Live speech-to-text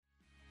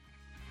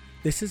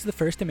This is the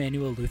First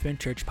Emmanuel Lutheran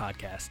Church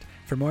podcast.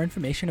 For more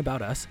information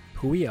about us,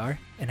 who we are,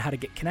 and how to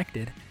get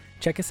connected,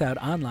 check us out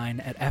online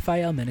at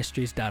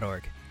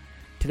filministries.org.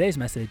 Today's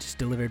message is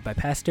delivered by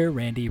Pastor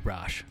Randy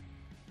Rosh.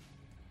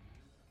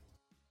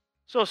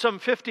 So some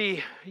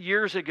 50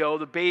 years ago,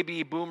 the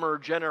baby boomer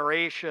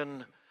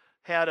generation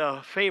had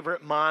a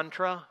favorite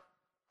mantra,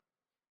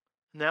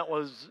 and that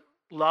was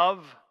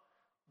love,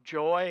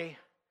 joy,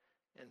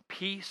 and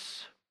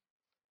peace.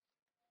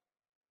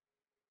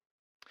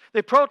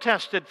 They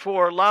protested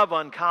for love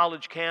on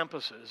college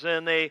campuses,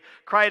 and they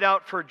cried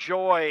out for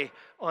joy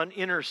on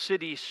inner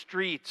city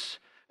streets,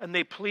 and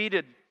they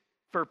pleaded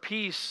for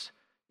peace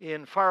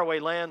in faraway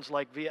lands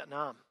like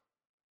Vietnam.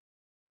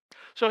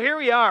 So here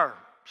we are,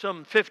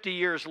 some 50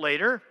 years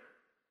later,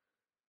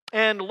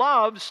 and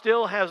love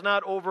still has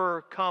not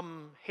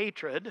overcome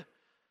hatred,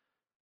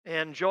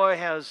 and joy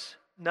has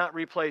not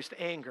replaced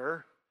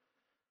anger,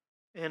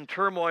 and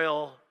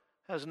turmoil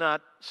has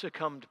not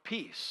succumbed to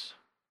peace.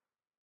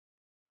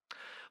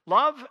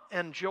 Love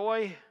and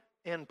joy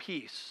and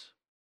peace.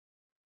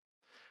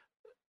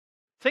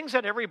 Things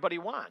that everybody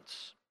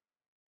wants.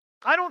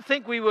 I don't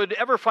think we would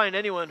ever find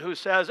anyone who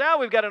says,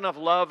 we've got enough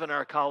love in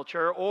our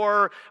culture,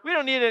 or we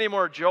don't need any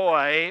more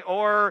joy,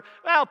 or,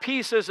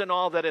 peace isn't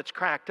all that it's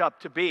cracked up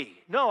to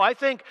be. No, I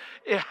think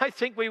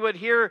we would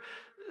hear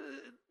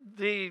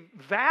the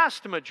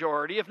vast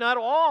majority, if not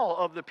all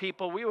of the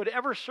people we would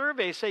ever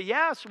survey say,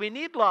 yes, we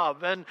need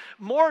love and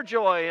more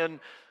joy and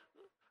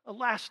a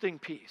lasting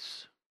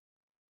peace.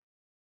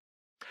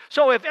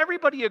 So if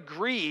everybody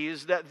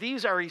agrees that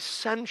these are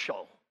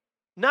essential,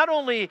 not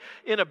only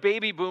in a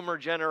baby boomer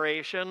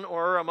generation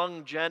or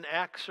among Gen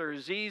X or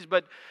Zs,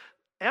 but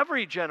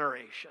every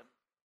generation,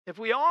 if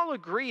we all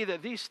agree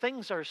that these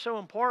things are so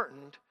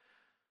important,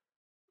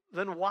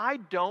 then why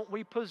don't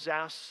we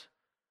possess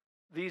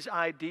these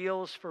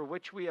ideals for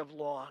which we have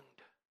longed?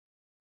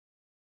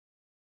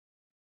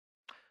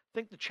 I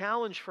think the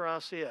challenge for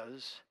us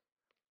is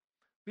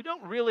we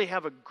don't really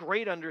have a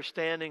great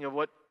understanding of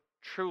what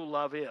true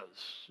love is,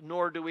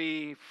 nor do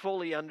we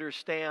fully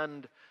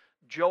understand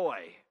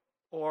joy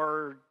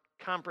or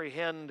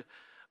comprehend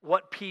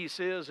what peace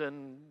is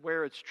and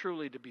where it's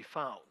truly to be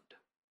found.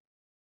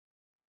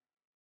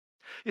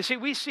 You see,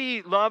 we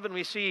see love and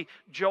we see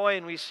joy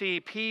and we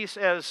see peace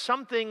as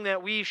something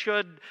that we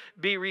should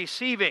be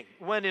receiving,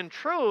 when in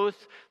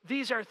truth,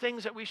 these are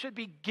things that we should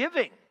be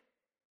giving.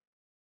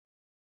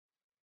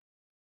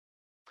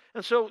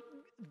 And so,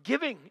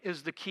 giving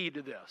is the key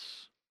to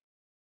this.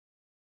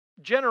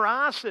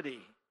 Generosity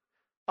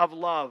of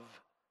love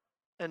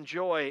and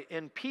joy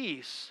and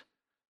peace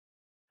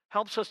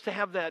helps us to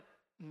have that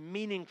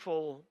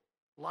meaningful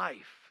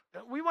life.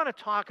 We want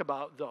to talk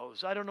about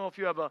those. I don't know if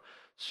you have a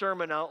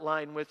sermon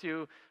outline with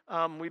you.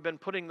 We've been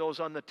putting those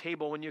on the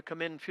table. When you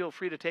come in, feel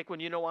free to take one.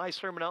 You know why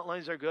sermon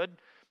outlines are good?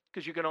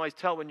 Because you can always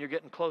tell when you're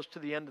getting close to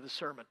the end of the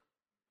sermon.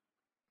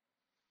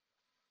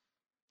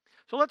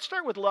 So let's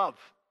start with love.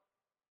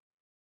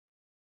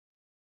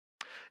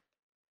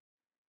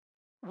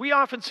 We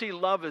often see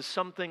love as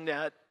something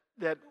that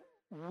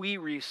we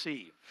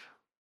receive.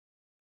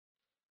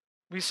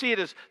 We see it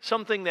as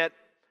something that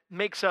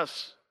makes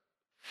us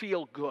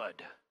feel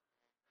good.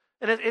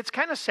 And it's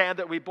kind of sad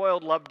that we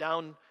boiled love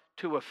down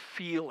to a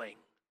feeling.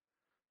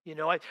 You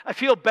know, I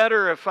feel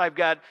better if I've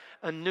got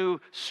a new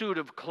suit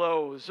of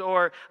clothes,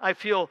 or I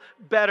feel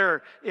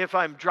better if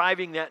I'm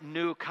driving that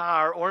new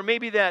car, or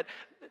maybe that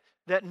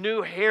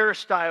new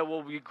hairstyle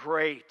will be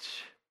great.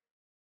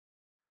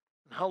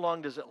 And how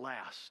long does it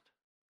last?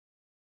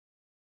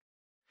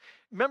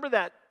 Remember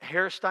that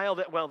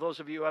hairstyle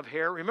those of you who have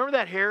hair, remember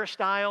that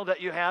hairstyle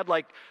that you had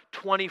like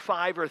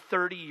 25 or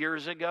 30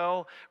 years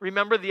ago?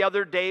 Remember the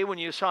other day when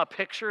you saw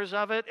pictures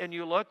of it and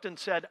you looked and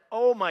said,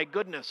 oh my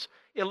goodness,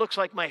 it looks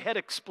like my head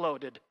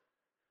exploded.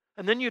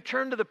 And then you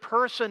turn to the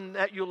person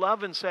that you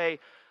love and say,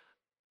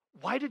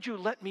 why did you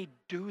let me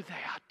do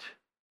that?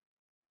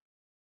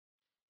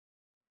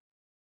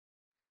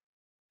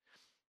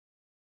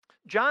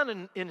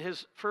 John, in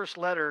his first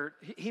letter,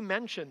 he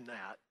mentioned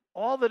that.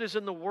 All that is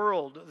in the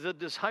world, the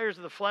desires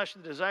of the flesh,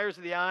 the desires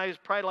of the eyes,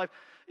 pride of life,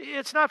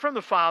 it's not from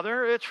the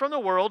Father, it's from the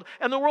world,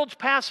 and the world's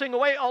passing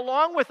away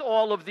along with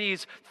all of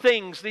these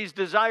things, these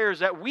desires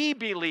that we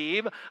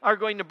believe are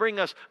going to bring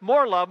us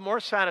more love, more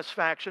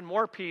satisfaction,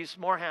 more peace,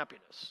 more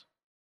happiness.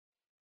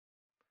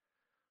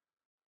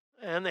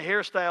 And the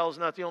hairstyle is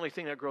not the only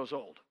thing that grows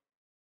old.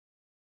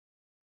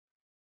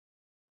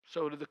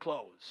 So do the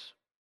clothes.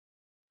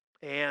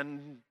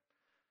 And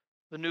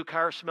the new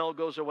car smell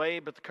goes away,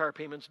 but the car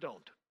payments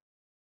don't.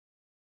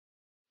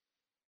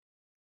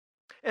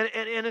 And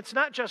it's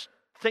not just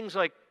things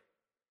like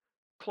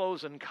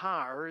clothes and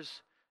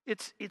cars.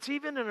 It's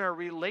even in our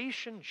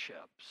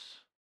relationships.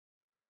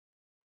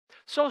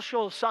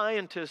 Social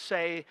scientists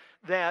say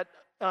that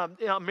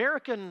in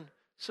American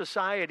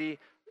society,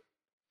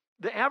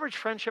 the average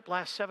friendship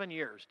lasts 7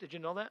 years. Did you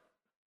know that?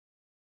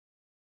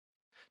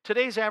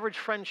 Today's average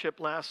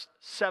friendship lasts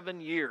 7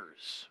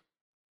 years.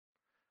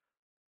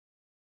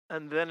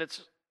 And then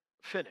it's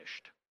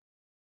finished.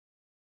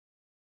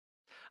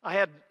 I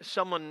had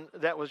someone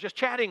that was just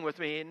chatting with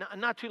me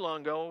not too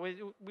long ago.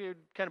 We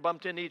kind of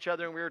bumped into each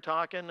other and we were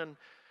talking and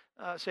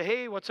say,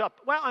 hey, what's up?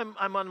 Well,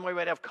 I'm on my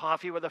way to have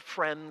coffee with a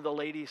friend, the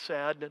lady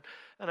said.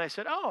 And I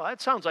said, oh,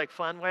 that sounds like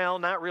fun. Well,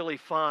 not really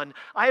fun.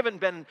 I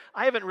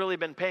haven't really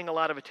been paying a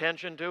lot of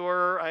attention to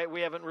her. We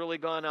haven't really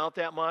gone out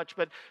that much,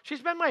 but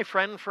she's been my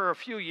friend for a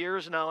few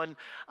years now, and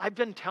I've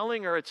been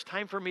telling her it's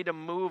time for me to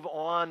move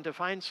on, to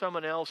find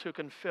someone else who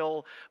can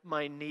fill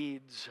my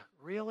needs.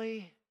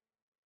 Really?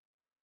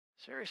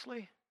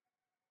 Seriously?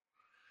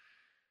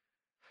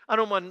 I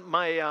don't want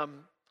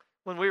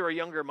when we were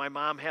younger, my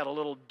mom had a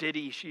little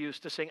ditty she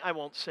used to sing. I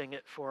won't sing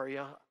it for you.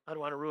 I don't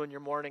want to ruin your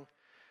morning.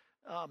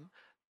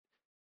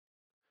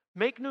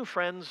 Make new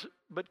friends,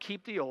 but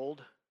keep the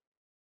old.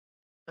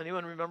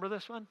 Anyone remember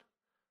this one?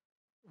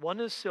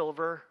 One is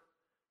silver,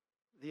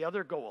 the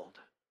other gold.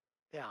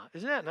 Yeah,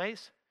 isn't that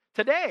nice?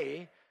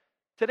 Today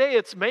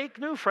it's make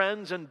new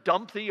friends and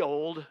dump the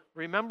old.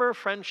 Remember,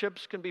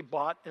 friendships can be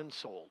bought and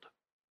sold.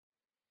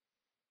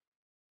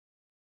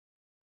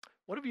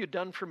 What have you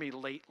done for me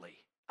lately?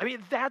 I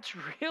mean, that's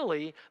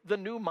really the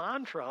new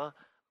mantra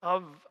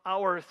of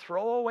our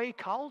throwaway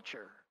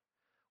culture.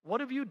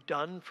 What have you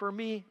done for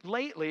me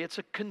lately? It's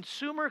a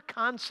consumer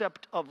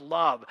concept of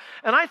love.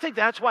 And I think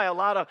that's why a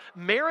lot of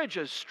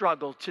marriages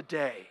struggle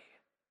today.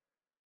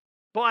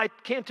 Boy, I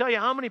can't tell you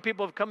how many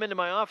people have come into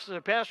my office and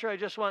said, Pastor, I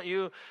just want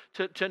you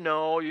to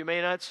know, you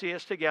may not see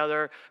us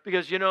together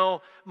because,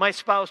 my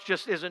spouse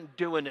just isn't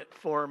doing it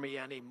for me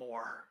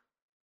anymore.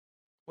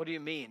 What do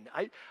you mean?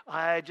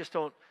 I just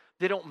don't,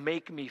 they don't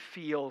make me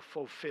feel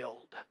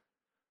fulfilled.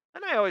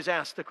 And I always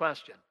ask the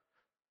question,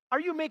 are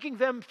you making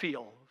them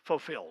feel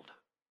fulfilled?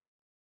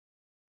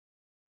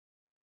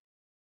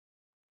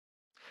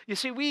 You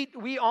see,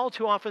 we all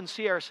too often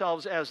see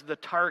ourselves as the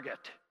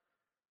target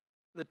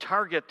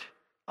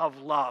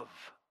of love.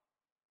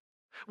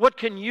 What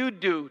can you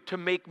do to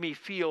make me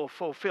feel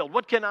fulfilled?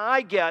 What can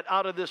I get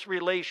out of this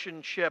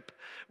relationship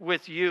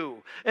with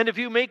you? And if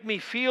you make me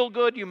feel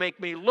good, you make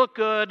me look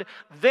good,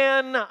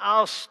 then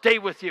I'll stay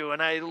with you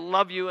and I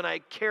love you and I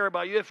care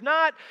about you. If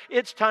not,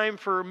 it's time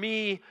for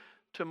me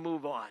to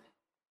move on.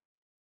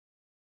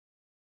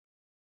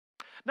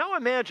 Now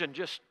imagine,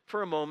 just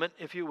for a moment,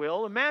 if you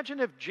will, imagine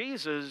if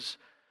Jesus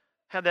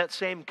had that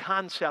same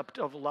concept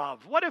of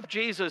love. What if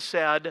Jesus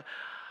said,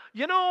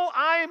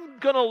 I'm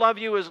going to love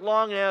you as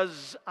long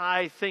as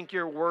I think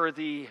you're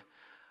worthy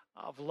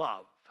of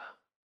love.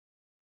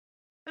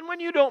 And when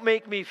you don't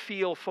make me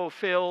feel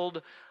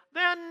fulfilled,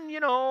 then,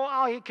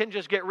 I can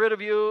just get rid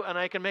of you and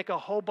I can make a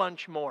whole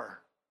bunch more.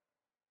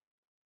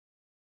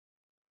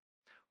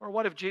 Or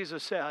what if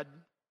Jesus said,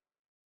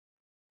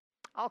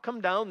 I'll come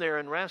down there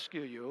and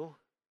rescue you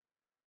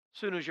as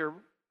soon as you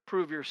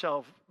prove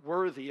yourself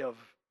worthy of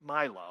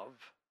my love.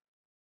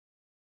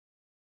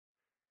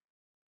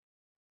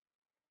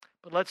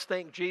 But let's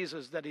thank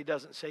Jesus that he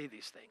doesn't say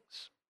these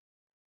things.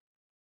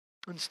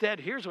 Instead,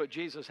 here's what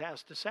Jesus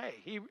has to say.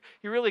 He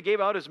really gave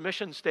out his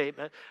mission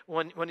statement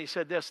when he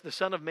said this, the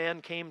Son of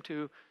Man came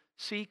to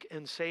seek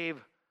and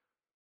save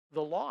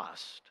the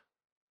lost.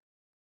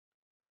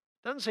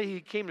 It doesn't say he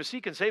came to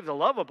seek and save the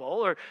lovable,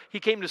 or he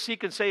came to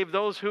seek and save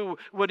those who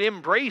would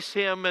embrace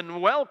him and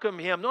welcome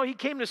him. No, he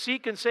came to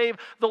seek and save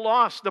the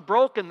lost, the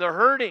broken, the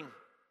hurting,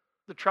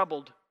 the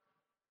troubled,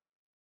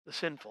 the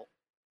sinful.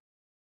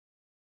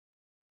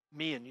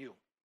 Me and you.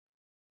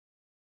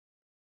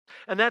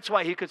 And that's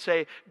why he could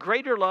say,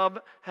 greater love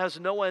has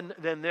no one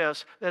than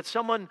this, that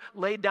someone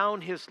laid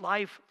down his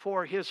life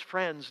for his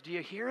friends. Do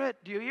you hear it?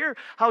 Do you hear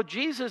how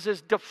Jesus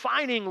is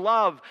defining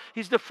love?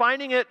 He's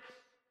defining it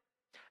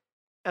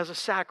as a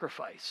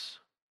sacrifice.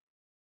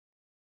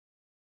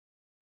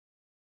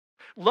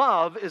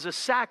 Love is a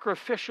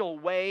sacrificial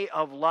way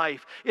of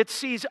life. It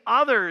sees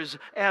others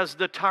as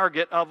the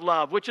target of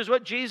love, which is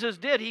what Jesus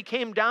did. He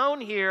came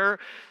down here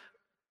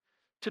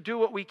to do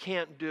what we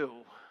can't do.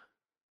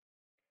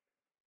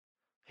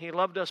 He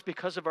loved us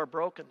because of our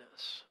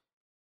brokenness.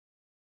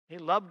 He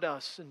loved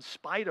us in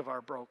spite of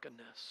our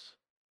brokenness.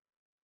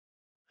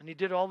 And he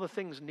did all the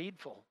things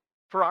needful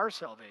for our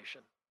salvation.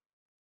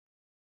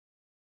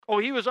 Oh,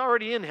 he was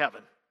already in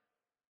heaven.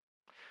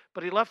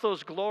 But he left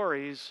those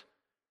glories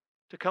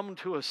to come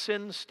to a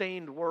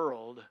sin-stained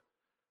world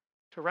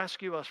to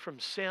rescue us from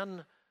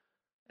sin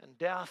and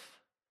death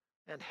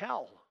and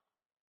hell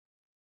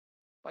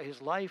by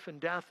his life and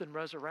death and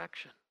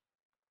resurrection.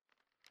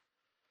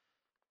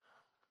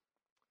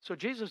 So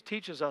Jesus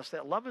teaches us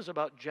that love is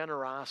about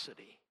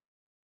generosity.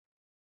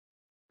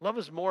 Love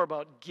is more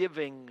about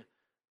giving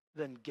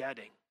than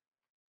getting.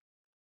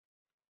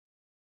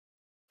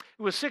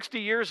 It was 60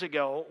 years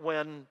ago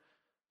when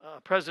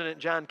President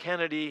John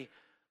Kennedy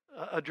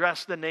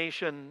addressed the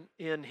nation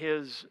in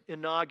his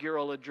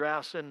inaugural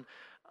address. And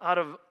out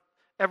of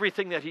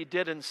everything that he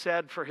did and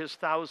said for his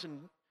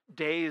 1,000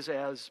 days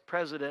as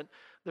president,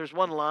 there's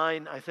one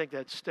line I think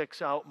that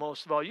sticks out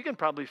most of all. You can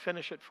probably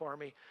finish it for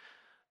me.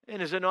 In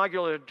his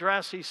inaugural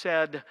address, he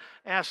said,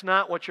 ask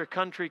not what your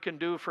country can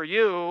do for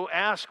you,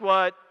 ask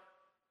what...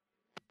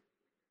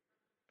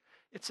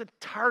 It's a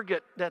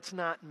target that's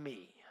not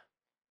me.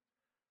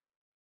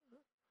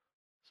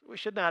 We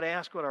should not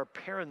ask what our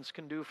parents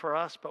can do for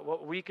us, but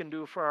what we can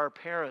do for our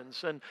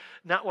parents. And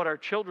not what our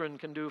children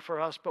can do for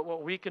us, but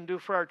what we can do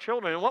for our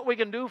children. And what we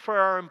can do for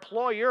our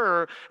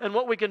employer, and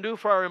what we can do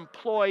for our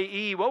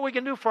employee. What we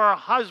can do for our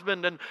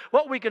husband, and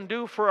what we can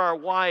do for our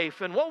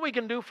wife. And what we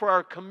can do for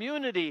our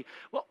community.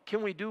 What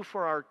can we do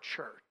for our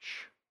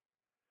church?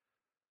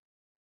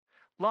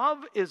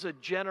 Love is a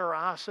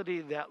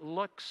generosity that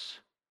looks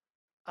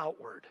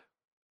outward.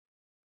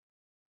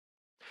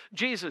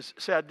 Jesus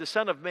said the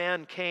Son of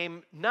Man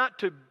came not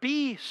to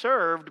be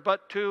served,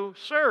 but to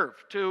serve,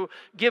 to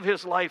give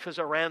his life as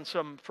a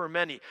ransom for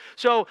many.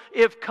 So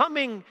if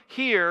coming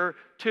here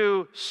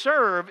to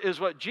serve is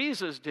what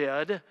Jesus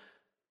did,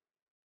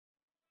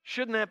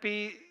 shouldn't that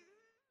be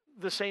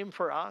the same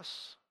for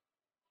us?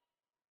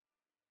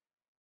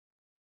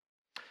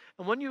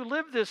 And when you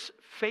live this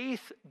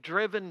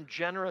faith-driven,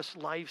 generous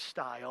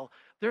lifestyle,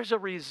 there's a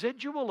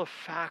residual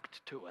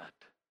effect to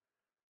it.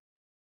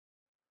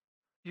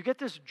 You get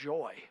this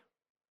joy.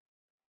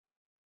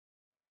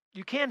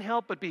 You can't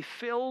help but be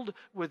filled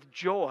with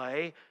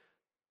joy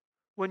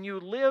when you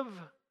live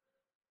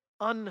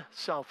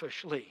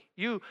unselfishly.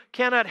 You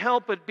cannot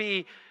help but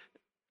be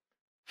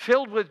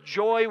filled with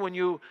joy when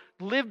you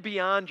live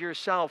beyond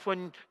yourself,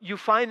 when you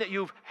find that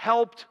you've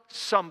helped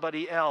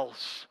somebody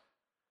else.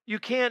 You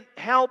can't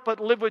help but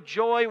live with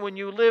joy when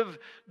you live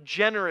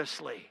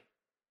generously.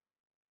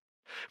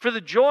 For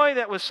the joy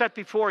that was set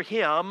before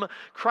him,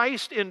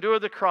 Christ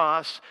endured the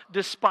cross,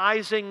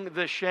 despising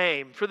the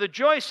shame. For the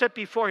joy set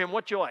before him,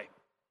 what joy?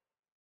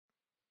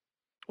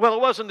 Well,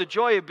 it wasn't the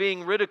joy of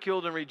being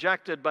ridiculed and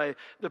rejected by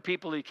the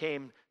people he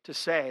came to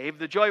save.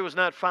 The joy was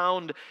not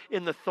found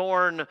in the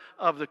thorn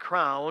of the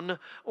crown,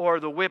 or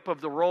the whip of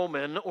the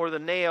Roman, or the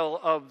nail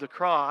of the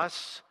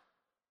cross.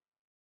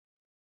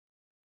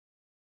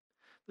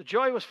 The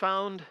joy was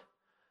found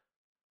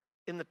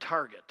in the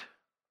target.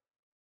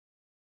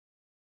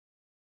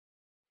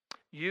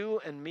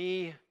 You and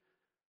me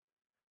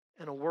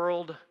in a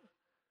world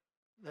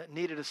that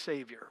needed a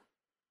Savior.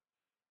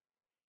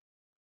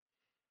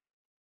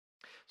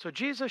 So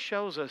Jesus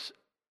shows us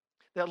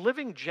that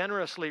living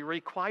generously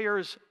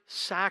requires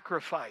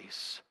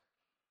sacrifice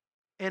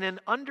and an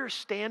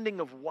understanding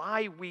of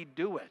why we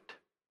do it.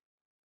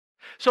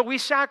 So we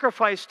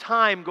sacrifice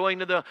time going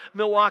to the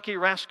Milwaukee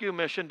Rescue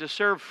Mission to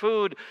serve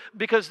food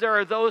because there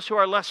are those who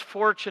are less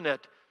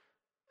fortunate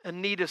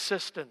and need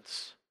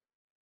assistance.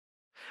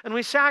 And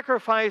we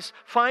sacrifice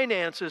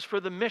finances for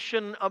the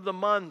mission of the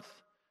month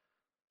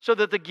so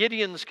that the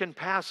Gideons can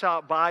pass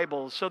out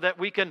Bibles, so that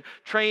we can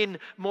train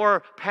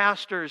more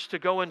pastors to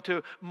go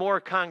into more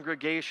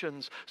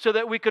congregations, so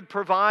that we could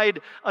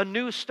provide a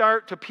new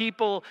start to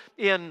people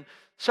in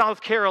South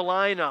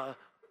Carolina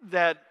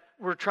that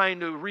were trying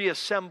to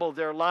reassemble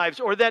their lives,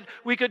 or that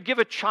we could give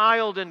a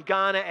child in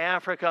Ghana,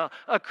 Africa,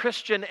 a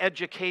Christian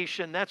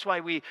education. That's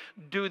why we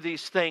do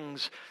these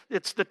things.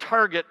 It's the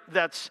target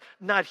that's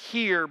not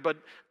here, but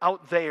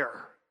out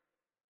there.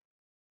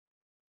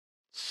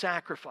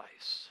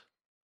 Sacrifice.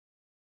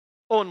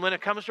 Oh, and when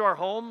it comes to our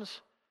homes,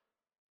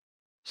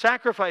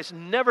 sacrifice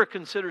never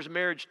considers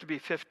marriage to be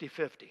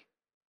 50-50.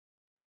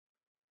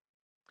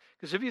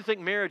 Because if you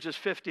think marriage is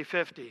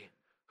 50-50,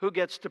 who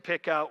gets to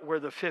pick out where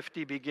the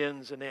 50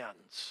 begins and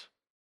ends?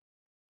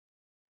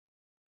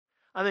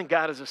 I think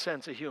God has a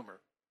sense of humor.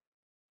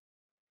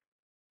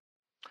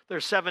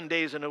 There's 7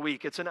 days in a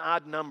week. It's an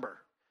odd number.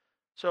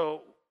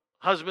 So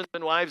husbands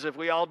and wives, if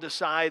we all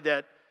decide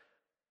that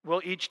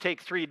we'll each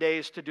take 3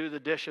 days to do the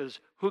dishes,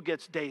 who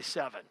gets day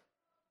 7?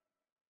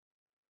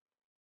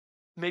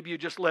 Maybe you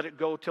just let it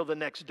go till the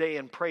next day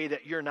and pray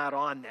that you're not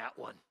on that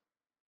one.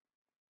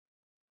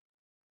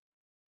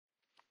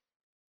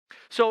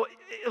 So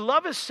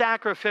love is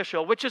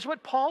sacrificial, which is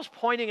what Paul's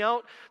pointing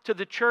out to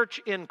the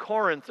church in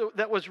Corinth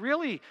that was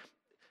really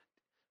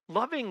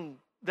loving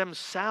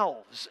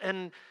themselves.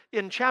 And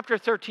in chapter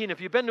 13, if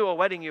you've been to a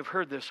wedding, you've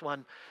heard this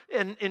one.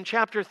 In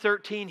chapter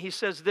 13, he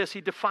says this.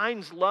 He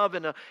defines love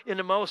in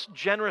a most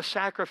generous,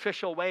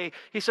 sacrificial way.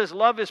 He says,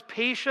 love is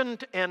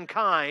patient and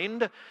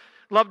kind.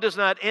 Love does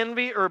not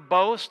envy or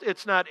boast.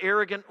 It's not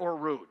arrogant or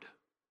rude.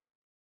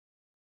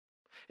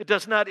 It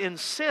does not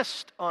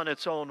insist on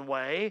its own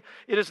way.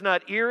 It is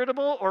not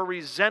irritable or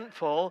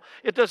resentful.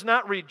 It does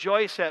not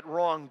rejoice at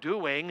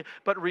wrongdoing,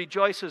 but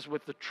rejoices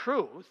with the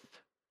truth.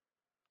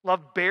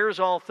 Love bears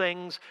all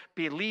things,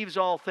 believes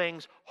all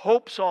things,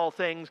 hopes all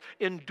things,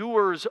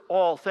 endures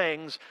all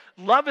things.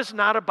 Love is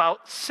not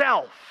about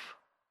self.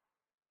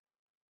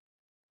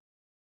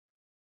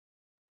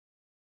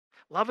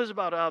 Love is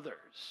about others,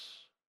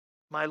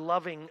 my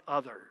loving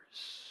others.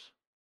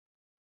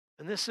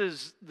 And this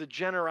is the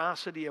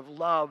generosity of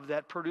love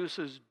that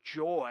produces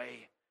joy.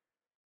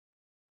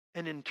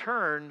 And in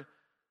turn,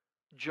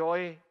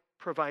 joy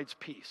provides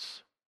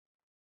peace.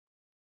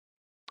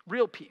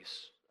 Real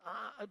peace,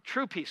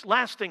 true peace,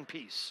 lasting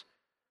peace.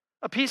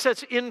 A peace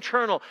that's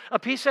internal, a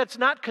peace that's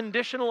not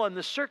conditional on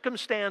the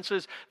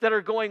circumstances that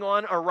are going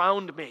on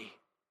around me,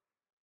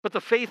 but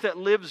the faith that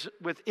lives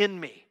within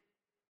me.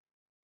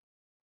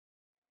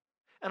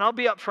 And I'll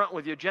be up front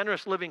with you,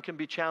 generous living can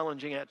be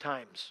challenging at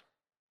times.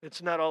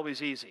 It's not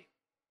always easy.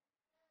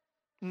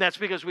 And that's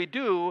because we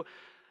do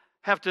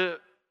have to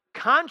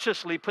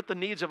consciously put the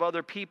needs of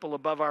other people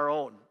above our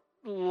own,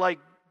 like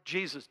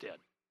Jesus did.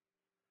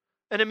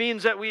 And it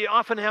means that we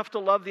often have to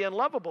love the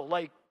unlovable,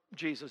 like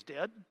Jesus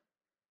did.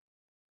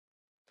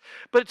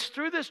 But it's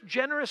through this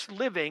generous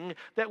living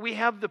that we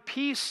have the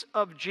peace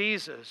of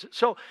Jesus.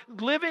 So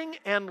living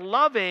and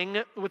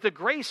loving with the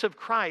grace of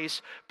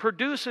Christ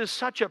produces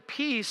such a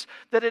peace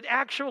that it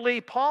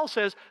actually, Paul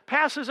says,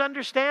 passes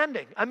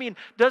understanding. I mean,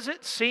 does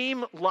it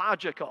seem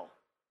logical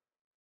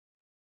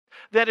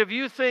that if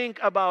you think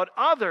about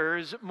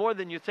others more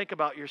than you think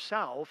about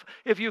yourself,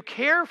 if you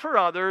care for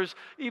others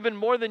even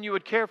more than you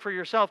would care for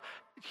yourself,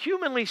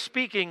 humanly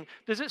speaking,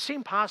 does it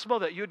seem possible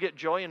that you'd get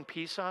joy and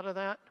peace out of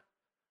that?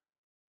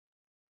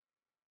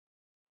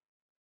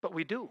 But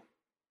we do.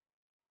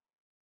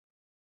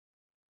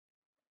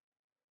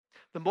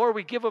 The more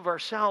we give of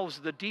ourselves,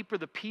 the deeper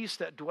the peace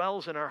that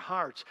dwells in our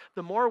hearts.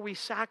 The more we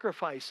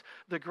sacrifice,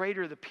 the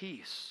greater the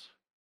peace.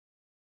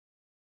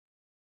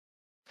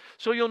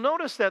 So you'll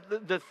notice that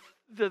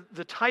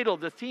the title,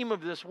 the theme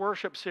of this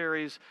worship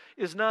series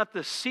is not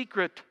the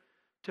secret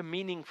to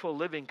meaningful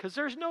living, because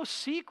there's no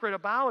secret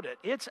about it.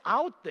 It's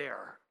out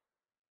there.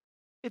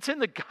 It's in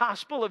the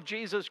gospel of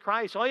Jesus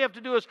Christ. All you have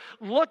to do is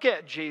look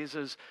at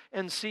Jesus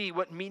and see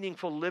what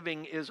meaningful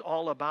living is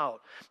all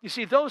about. You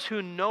see, those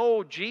who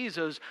know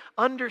Jesus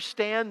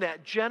understand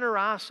that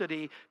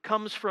generosity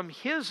comes from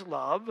His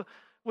love,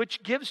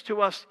 which gives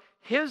to us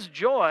His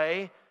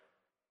joy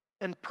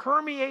and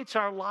permeates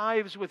our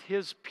lives with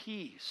His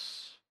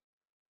peace.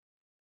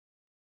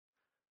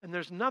 And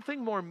there's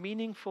nothing more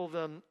meaningful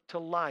to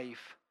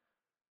life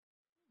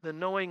than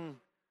knowing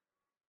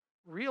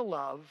real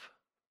love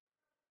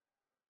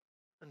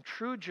and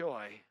true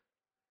joy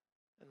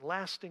and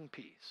lasting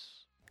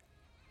peace.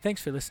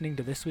 Thanks for listening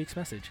to this week's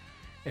message.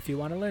 If you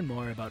want to learn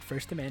more about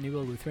First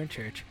Emmanuel Lutheran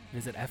Church,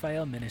 visit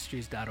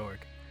filministries.org.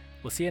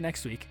 We'll see you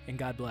next week, and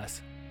God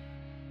bless.